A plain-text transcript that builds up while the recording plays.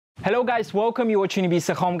Hello guys, welcome. You're watching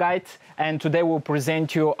Ibiza Home Guide, and today we'll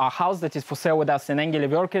present you a house that is for sale with us in Anguilla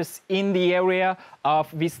Workers in the area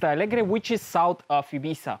of Vista Alegre, which is south of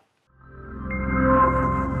Ibiza.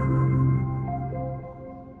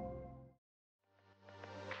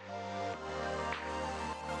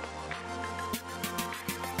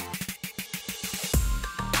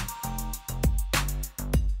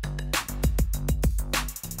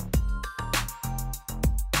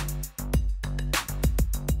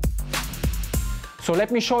 So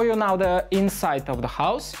let me show you now the inside of the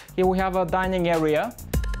house. Here we have a dining area,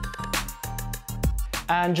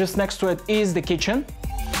 and just next to it is the kitchen.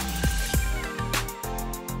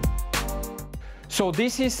 So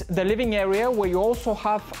this is the living area where you also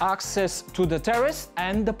have access to the terrace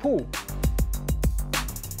and the pool.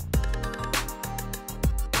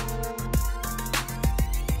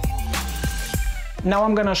 Now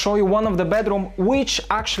I'm gonna show you one of the bedroom, which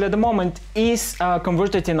actually at the moment is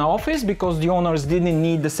converted in an office because the owners didn't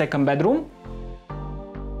need the second bedroom.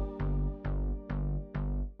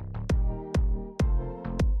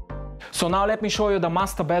 So now let me show you the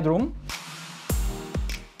master bedroom.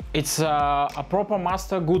 It's a proper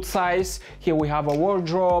master, good size. Here we have a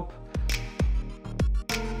wardrobe,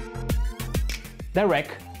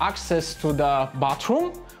 direct access to the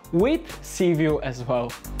bathroom with sea view as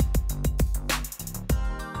well.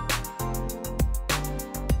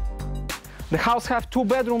 The house has 2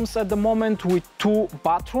 bedrooms at the moment with 2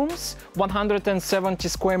 bathrooms, 170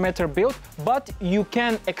 square meter built, but you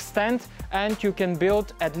can extend and you can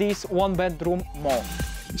build at least 1 bedroom more.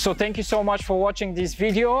 So thank you so much for watching this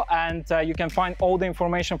video, and you can find all the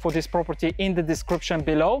information for this property in the description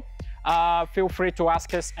below. Feel free to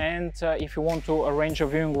ask us, and if you want to arrange a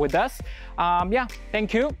viewing with us. Yeah,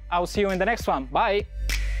 thank you. I'll see you in the next one. Bye.